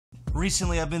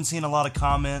Recently, I've been seeing a lot of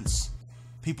comments.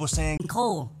 People saying,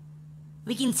 Cole,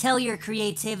 we can tell your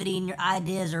creativity and your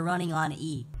ideas are running on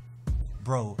E.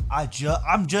 bro,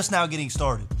 I'm just now getting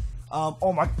started.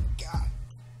 Oh my god.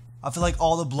 I feel like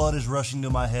all the blood is rushing to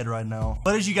my head right now.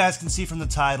 But as you guys can see from the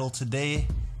title, today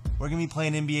we're gonna be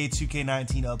playing NBA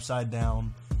 2K19 Upside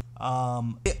Down.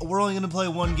 We're only gonna play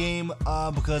one game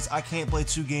because I can't play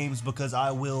two games because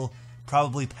I will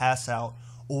probably pass out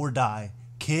or die.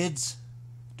 Kids,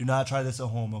 do not try this at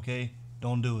home, okay?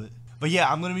 Don't do it. But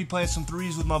yeah, I'm gonna be playing some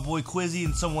threes with my boy Quizzy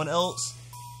and someone else.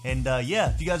 And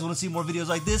yeah, if you guys want to see more videos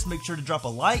like this, make sure to drop a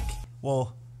like.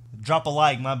 Well, drop a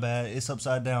like, my bad. It's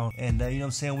Upside Down. And you know what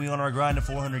I'm saying? We on our grind to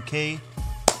 400K.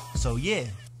 So yeah,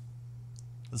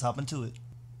 let's hop into it.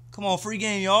 Come on, free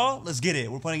game, y'all. Let's get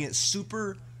it. We're playing it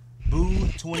Super Boo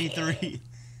 23.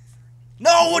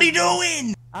 No, what are you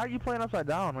doing? How are you playing Upside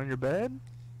Down on your bed?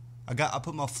 I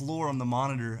put my floor on the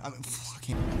monitor. I mean, I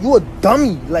can't. You a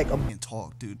dummy, like a. I can't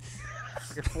talk, dude.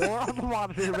 Your floor on the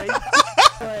monitor, baby.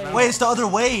 Wait, it's the other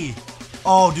way.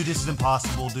 Oh, dude, this is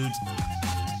impossible, dude.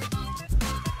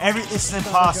 It's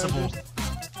impossible.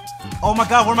 Oh my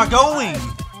god, where am I going?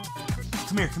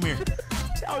 Come here, come here.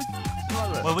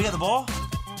 Wait, we got the ball?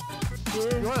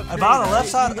 Am I on the left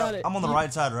side? I'm on the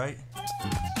right side, right?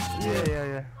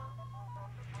 Yeah.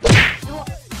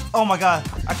 Oh my god,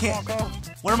 I can't.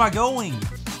 Where am I going?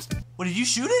 What, did you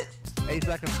shoot it? 8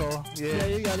 seconds, Cole. Yeah,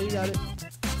 you got it.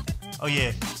 Oh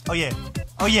yeah.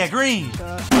 Oh yeah, green.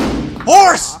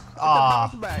 Horse!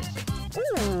 Ah.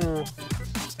 Ooh.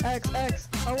 X.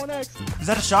 I want X. Is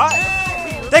that a shot?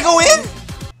 They go in?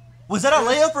 Was that a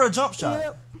layup or a jump shot?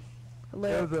 Yep.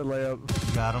 That was a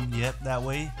layup. Got him. Yep, that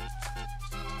way.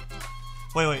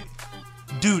 Wait.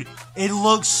 Dude, it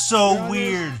looks so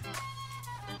weird.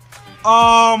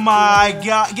 Oh my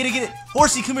god. Get it.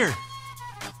 Horsey, come here.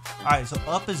 Alright, so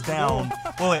up is down.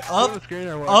 Wait,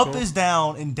 up is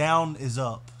down and down is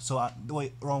up. So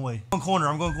wait, wrong way. I'm going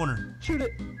corner. Shoot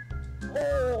it.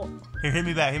 Oh. Here, hit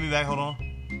me back, hold on.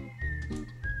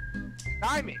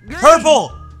 Diamond.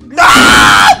 Purple! No!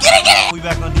 Get it! We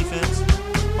back on defense.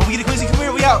 Oh, we get it, Quizzy, come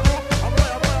here, we out.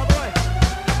 I'll play.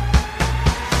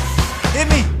 Hit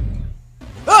me!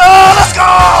 Oh, let's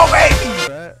go,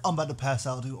 baby! I'm about to pass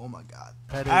out, dude. Oh my god.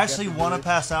 I actually want to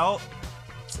pass out.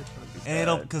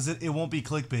 And because it won't be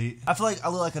clickbait. I feel like I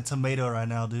look like a tomato right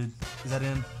now, dude. Is that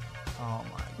in? Oh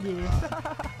my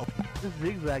god. Oh. Just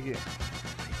zigzag it.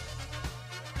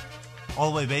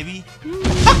 All the way, baby. Are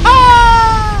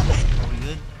we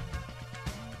good?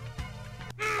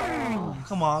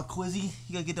 Come on, Quizzy.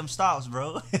 You gotta get them stops,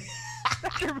 bro.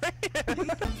 That's your man.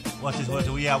 Watch this.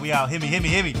 We out. Hit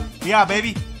me. We out,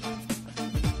 baby.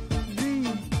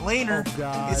 Laner. Oh,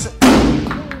 God. It's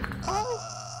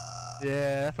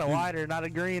Yeah, that's a wider, not a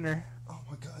greener. Oh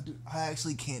my god, dude. I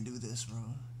actually can't do this, bro.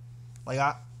 Like,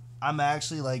 I'm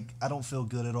actually, like, I don't feel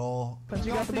good at all.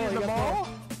 You got the ball?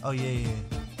 Oh, yeah.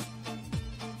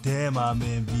 Damn, I'm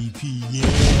MVP, yeah.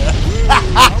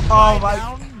 Oh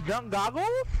my. Jump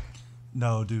goggles?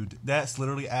 No, dude. That's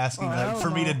literally asking for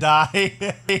me to die.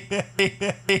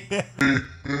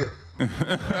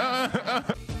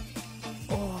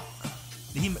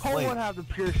 Cole would have the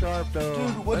pure sharp, though.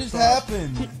 Dude, what just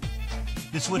happened?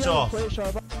 Just switch off.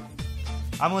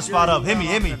 I'm gonna spot up. Hit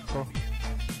me.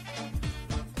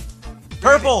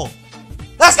 Purple!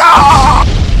 Let's go!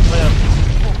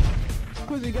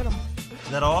 Quizzy, get him.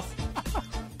 Is that off?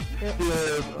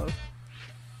 Yeah.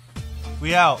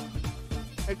 We out.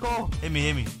 Hey, Cole. Hit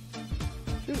me.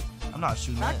 Shoot. I'm not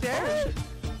shooting Not that. there.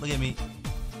 Look at me.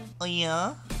 Oh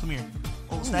yeah. Come here.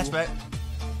 Oh, snatch back.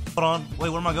 Hold on. Wait,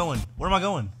 where am I going?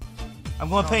 I'm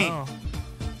going paint. No.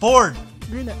 Forward.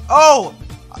 Green it. Oh!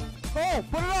 Oh,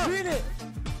 put it up. Green it.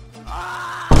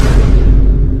 Oh,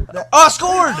 I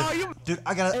scored! Oh, Dude,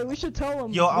 I gotta. Hey, we should tell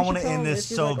him. Yo, I want to end this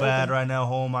so bad right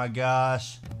now. Oh my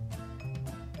gosh.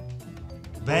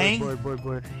 Bang. Boy.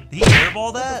 Did he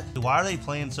airball that? Why are they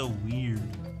playing so weird?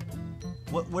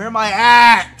 Where am I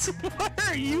at? Where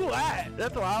are you at?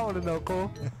 That's what I want to know,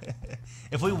 Cole.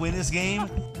 If we win this game,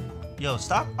 yo,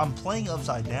 stop. I'm playing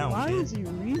upside down. Why kid. is he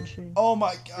reaching? Oh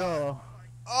my god. Oh.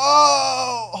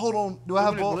 Oh, hold on. Do I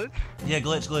have ball? Glitch? Yeah,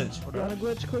 glitch. You want a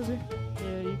glitch, Quizzy?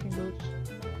 Yeah, you can glitch.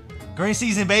 Green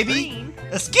season, baby. Green?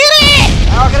 Let's get it!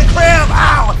 Oh, I got a cramp.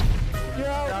 Ow! You're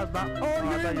out. I thought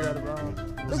you were out of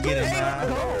bounds. Let's get it, man.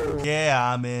 Go.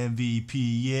 Yeah, I'm MVP.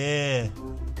 Yeah.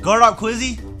 Guard up,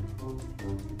 Quizzy.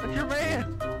 That's your man.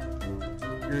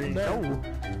 Green. No.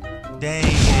 Dang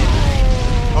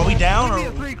it. Are we down You or? need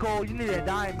a 3, Cole. You need a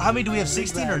dime. How many do we have?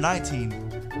 16 or 19?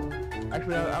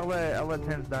 Actually, I'll let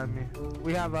 10s dime me.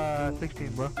 We have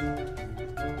 16, bro.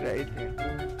 Yeah, 18.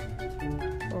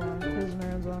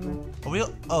 we?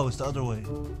 Oh, it's the other way.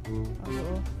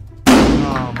 Uh-oh.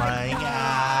 Oh my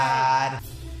god.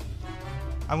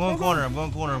 I'm going corner. I'm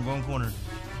going corner. I'm going corner.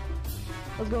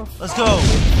 Let's go. Let's go.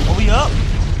 Are we up?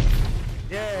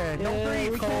 Yeah, no Yeah, freeze,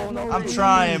 we Cole. can't- No no I'm freeze.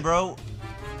 trying, bro.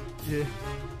 Yeah.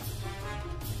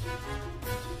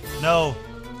 No.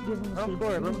 Give him Let a him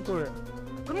score it. Let him score it.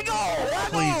 Let me go.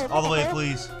 Please. All the way,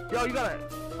 please. Yo, you got it.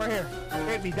 Right here.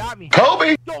 Hit me. Got me.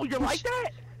 Kobe! Yo, you're like that?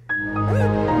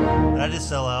 Did I just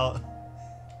sell out?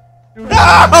 Dude,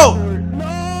 No!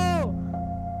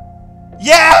 No!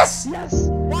 Yes! Yes!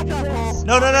 Watch out, Cole.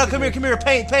 No, no, no. Come here. Come here.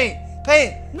 Paint. Paint.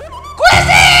 Paint.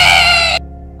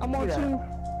 I'm on Yeah. 2.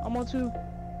 I'm on 2.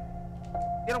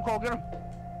 Get him, Cole. Get him.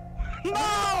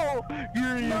 No!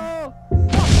 You're No!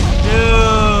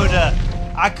 Dude.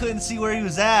 I couldn't see where he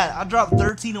was at. I dropped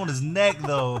 13 on his neck,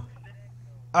 though.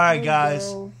 Alright, guys.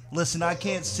 go. Listen, I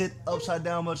can't sit upside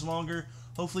down much longer.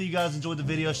 Hopefully you guys enjoyed the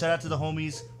video. Shout out to the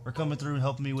homies for coming through and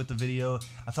helping me with the video.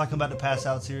 I feel like I'm about to pass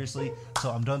out, seriously.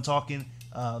 So I'm done talking.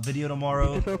 Video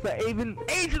tomorrow. yourself an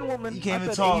Asian woman. You can't I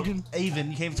even said talk. Asian. Avon,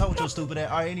 you can't even talk with your stupid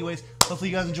ass. Alright, anyways. Hopefully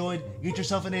you guys enjoyed. Get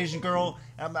yourself an Asian girl.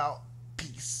 I'm out.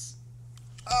 Peace.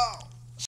 Oh.